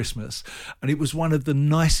over Christmas, and it was one of the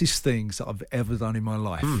nicest things that I've ever done in my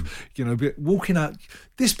life. Walking out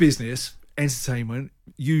this business, entertainment,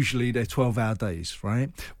 usually they're 12-hour days,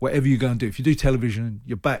 right? Whatever you go and do. If you do television,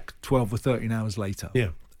 you're back 12 or 13 hours later. Yeah.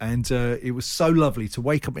 And it was so lovely to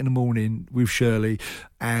wake up in the morning with Shirley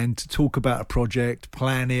and talk about a project,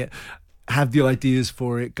 plan it, have the ideas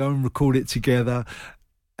for it, go and record it together,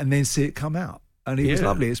 and then see it come out. And it was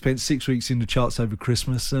lovely. It spent 6 weeks in the charts over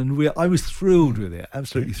Christmas, and I was thrilled with it.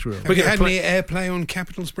 Absolutely thrilled. Have you had any airplay on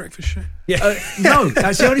Capital's breakfast show? No,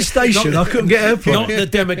 that's the only station I couldn't get airplay. Not the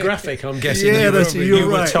demographic, I'm guessing. You're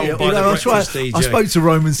were right. told by the breakfast DJ. I spoke to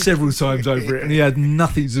Roman several times over it, and he had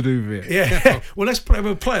nothing to do with it. Yeah. Well,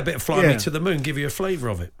 we'll play a bit of Fly Me to the Moon, give you a flavour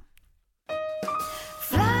of it.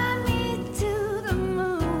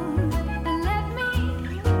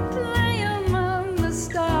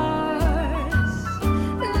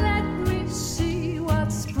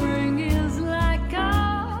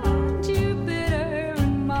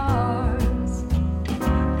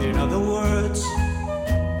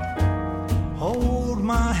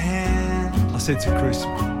 I said to Chris,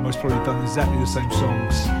 most probably done exactly the same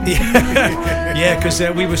songs. Because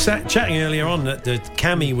we were chatting earlier on that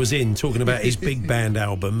Cammy was in talking about his big band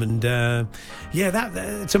album, and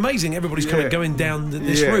it's amazing. Everybody's kind of going down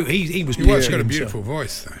this route. He was. You've got a beautiful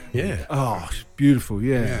voice, though. Yeah. Oh, beautiful.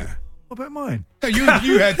 Yeah. What about mine? No, you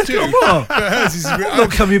had two. Come on. Hers is great. I'm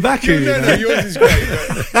not coming back here. No, yours is great.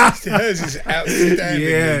 But hers is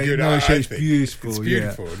outstandingly good. It's beautiful.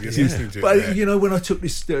 It's beautiful. But when I took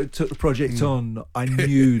the project on, I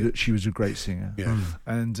knew that she was a great singer. Yeah.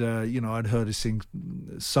 And I'd heard her sing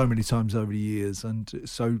so many times over the years, and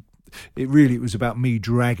so it was about me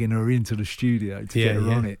dragging her into the studio to get her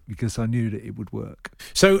on it, because I knew that it would work.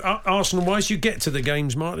 So Arsenal-wise, you get to the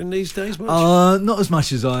games, Martin, these days much? Not as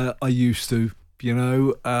much as I used to,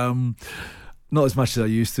 not as much as I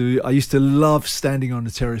used to. I used to love standing on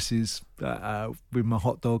the terraces with my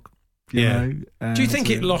hot dog. You know? Do you think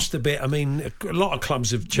it lost a bit? I mean, a lot of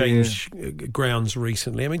clubs have changed grounds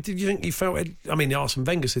recently. I mean, did you think you felt it? I mean, Arsene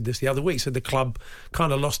Wenger said this the other week, said the club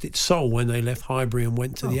kind of lost its soul when they left Highbury and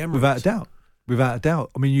went to the Emirates. Without a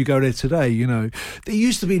doubt. I mean, you go there today, there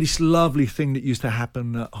used to be this lovely thing that used to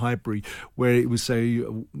happen at Highbury where it would say,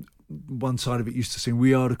 one side of it used to sing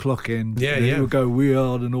 "We Are the Clock End," then it would go "We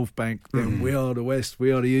Are the North Bank," then "We Are the West,"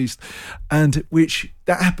 "We Are the East," and which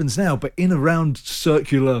that happens now, but in a round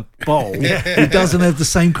circular bowl, it doesn't have the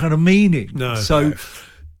same kind of meaning. No. So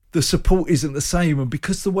the support isn't the same, and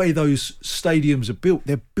because the way those stadiums are built,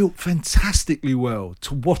 they're built fantastically well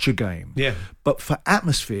to watch a game. Yeah. But for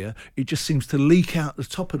atmosphere, it just seems to leak out the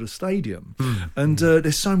top of the stadium. And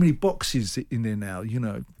there's so many boxes in there now,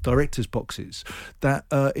 directors' boxes, that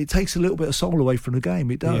it takes a little bit of soul away from the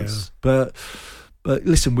game. It does. Yeah. But But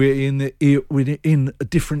listen, we're in a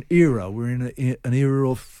different era. We're in an era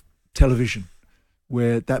of television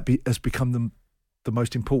where has become the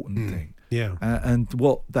most important thing. Yeah. And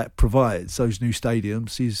what that provides, those new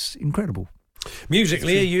stadiums, is incredible.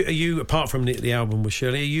 Musically, are you apart from the album with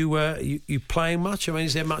Shirley, are you playing much? I mean,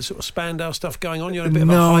 is there much sort of Spandau stuff going on? You're on a bit of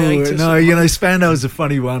a hiatus? No, Spandau's a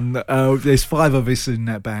funny one. There's 5 of us in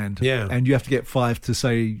that band, yeah, and you have to get 5 to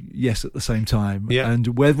say yes at the same time. Yeah.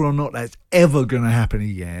 And whether or not that's ever going to happen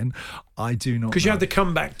again, I do not know. Because you had the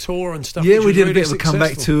comeback tour and stuff. Yeah, we did really a bit of a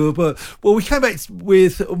comeback tour, but we came back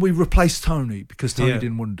we replaced Tony because Tony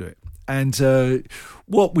didn't want to do it. And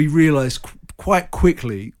what we realised quite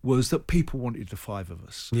quickly was that people wanted the 5 of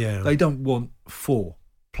us. Yeah. They don't want 4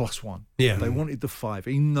 plus 1. Yeah. They wanted the 5.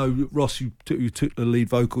 Even though Ross, who took the lead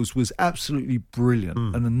vocals, was absolutely brilliant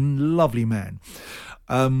and a lovely man.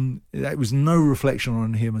 It was no reflection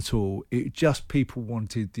on him at all. It just people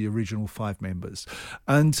wanted the original 5 members.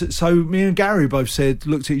 And so me and Gary both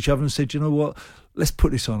looked at each other and said, you know what, let's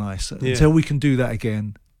put this on ice. Until we can do that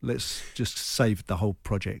again, let's just save the whole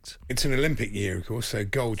project. It's an Olympic year, of course, so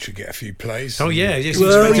gold should get a few plays. Oh, yeah. Yes,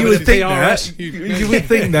 well, you would think that. You would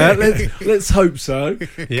think that. Let's hope so.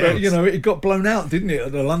 Yeah. But, it got blown out, didn't it,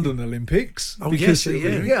 at the London Olympics? Oh, because,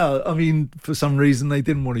 yes, yeah. I mean, for some reason, they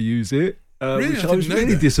didn't want to use it. Really? Which I was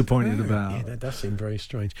really disappointed about. Yeah, that does seem very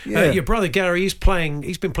strange. Yeah. Your brother Gary, he's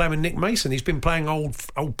been playing with Nick Mason. He's been playing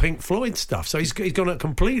old Pink Floyd stuff. So he's gone a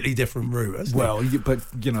completely different route, hasn't he? But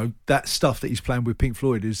that stuff that he's playing with Pink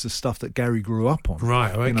Floyd is the stuff that Gary grew up on.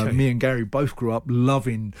 Right. Okay. Me and Gary both grew up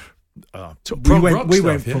loving. We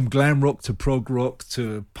went from glam rock to prog rock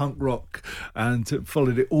to punk rock, and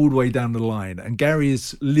followed it all the way down the line. And Gary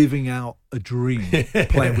is living out a dream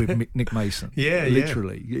playing with Nick Mason. Yeah,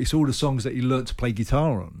 literally. It's all the songs that he learnt to play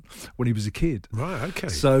guitar on when he was a kid. Right. Okay.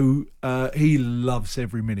 So he loves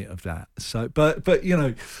every minute of that. So, but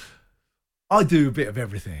I do a bit of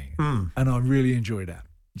everything, and I really enjoy that.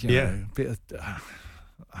 A bit of.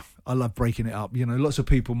 I love breaking it up. Lots of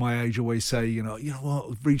people my age always say, you know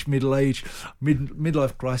what, I've reached middle age,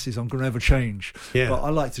 midlife crisis, I'm going to have a change. Yeah. But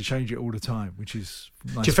I like to change it all the time, which is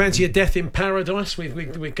nice. Do you fancy a Death in Paradise?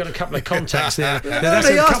 We've got a couple of contacts there.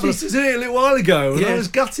 They asked me to do it a little while ago, and I was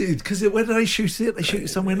gutted, because where do they shoot it? They shoot it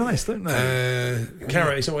somewhere nice, don't they?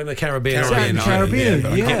 It's in the Caribbean.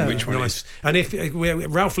 Caribbean, yeah. Which one nice. And if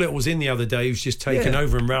Ralph Little was in the other day, who's just taken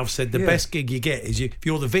over, and Ralph said the best gig you get is if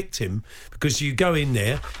you're the victim, because you go in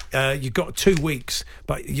there, you've got 2 weeks,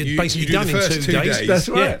 but you're basically done in 2 days. That's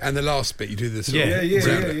right. Yeah. And the last bit, you do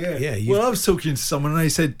the Well, I was talking to someone, and they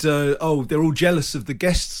said, they're all jealous of the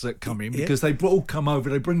guests that come in, because they all come over,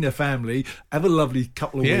 they bring their family, have a lovely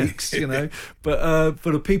couple of weeks, but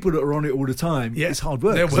for the people that are on it all the time, it's hard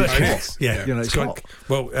work. They're working. It's hot. It's hot.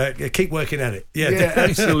 Well, keep working at it. Yeah,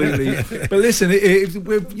 absolutely. But listen,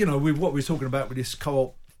 with what we're talking about with this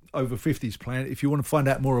Co-op over 50s plan, if you want to find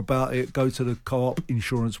out more about it, go to the Co-op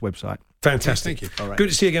Insurance website. Fantastic. Thank you. All right. Good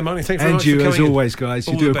to see you again, Martin. Thanks very much for coming. And you, as in. always, guys.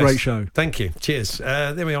 You All do a the great best. show. Thank you. Cheers.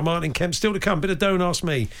 There we are, Martin Kemp. Still to come. Bit of Don't Ask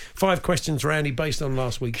Me. 5 questions for Andy based on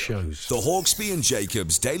last week's shows. The Hawksbee and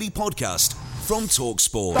Jacobs Daily Podcast from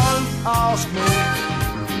TalkSport. Don't ask me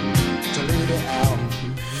to leave it out.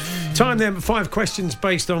 Time then for 5 questions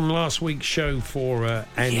based on last week's show for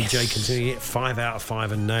Andy Jacobs. And you get 5 out of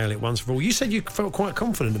 5 and nail it once for all. You said you felt quite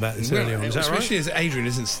confident about this earlier on. Is that right? Especially as Adrian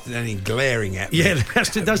isn't standing glaring at me. Yeah, it does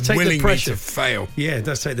take the pressure. Me to fail. Yeah, it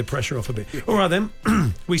does take the pressure off a bit. All right then,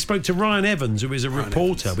 we spoke to Ryan Evans, who is a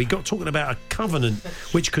reporter. We got talking about a covenant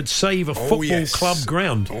which could save a football club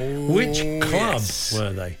ground. Which club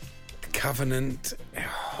were they? Covenant.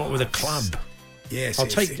 What were the club? Yes, I'll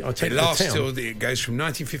take it lasts till it goes from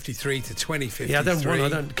 1953 to 2053. Yeah, I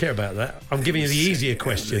don't care about that. I'm giving you the easier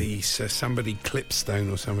question. Somebody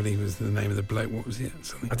Clipstone or somebody was the name of the bloke. What was it?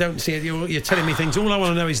 Something. I don't see it. You're telling me things. All I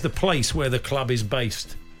want to know is the place where the club is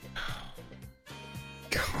based.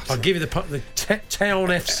 God. I'll give you the Town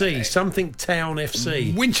FC. Something Town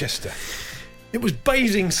FC. Winchester. It was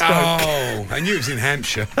Basingstoke. Oh, I knew it was in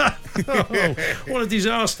Hampshire. What a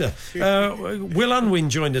disaster. Will Unwin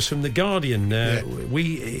joined us from The Guardian.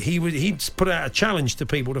 He put out a challenge to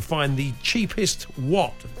people to find the cheapest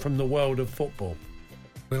what from the world of football.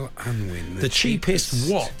 Will Unwin. The cheapest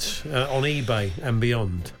what on eBay and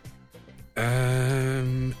beyond.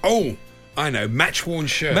 I know, match-worn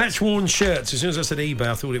shirts. Match-worn shirts. As soon as I said eBay,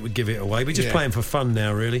 I thought it would give it away. We're just playing for fun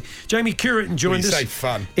now, really. Jamie Curran joined us. You say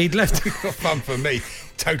fun. He'd left... Not fun for me.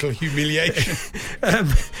 Total humiliation.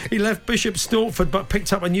 He left Bishop Stortford, but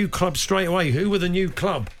picked up a new club straight away. Who were the new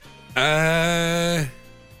club?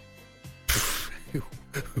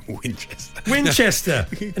 Winchester.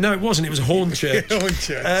 No, it wasn't. It was Hornchurch.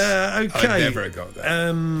 Hornchurch. Okay. I never got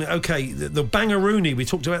that. Okay, the Bangaroony. We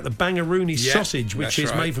talked about the Bangaroony sausage, which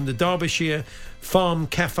is made from the Derbyshire Farm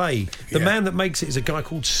Cafe. The man that makes it is a guy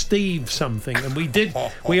called Steve something, and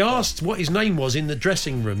we asked what his name was in the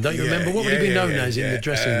dressing room. Don't you remember? What would he be known as in the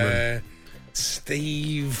dressing room?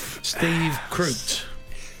 Steve Croot.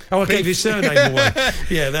 Oh, I gave his surname away.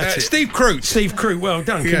 Yeah, that's it. Steve Croot. Steve Croot. Well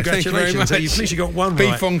done. Yeah, thank you very Congratulations. much. You've at least got one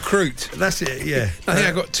Beef right. on Croot. That's it, yeah. I think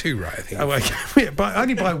I got two right, I think. Oh, okay. But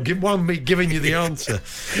only by me giving you the answer.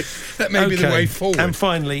 That may be the way forward. And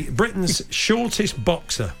finally, Britain's shortest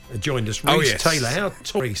boxer joined us, Rhys Taylor. How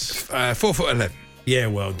tall is 4'11". Yeah,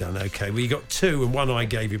 well done. Okay, well you got two, and one I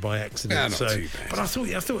gave you by accident. Not too bad. But I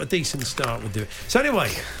thought a decent start would do it. So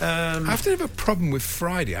anyway, I have to have a problem with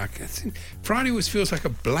Friday. Friday always feels like a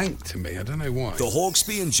blank to me. I don't know why. The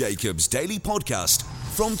Hawksbee and Jacobs Daily Podcast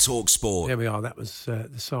from TalkSport. There we are. That was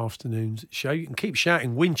this afternoon's show. You can keep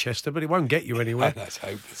shouting Winchester, but it won't get you anywhere. That's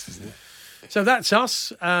hopeless, isn't it? So that's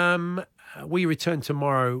us. We return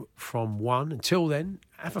tomorrow from 1. Until then,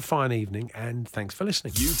 have a fine evening and thanks for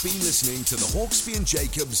listening. You've been listening to the Hawksbee and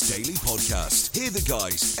Jacobs Daily Podcast. Hear the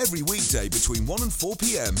guys every weekday between 1 and 4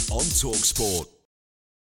 p.m. on TalkSport.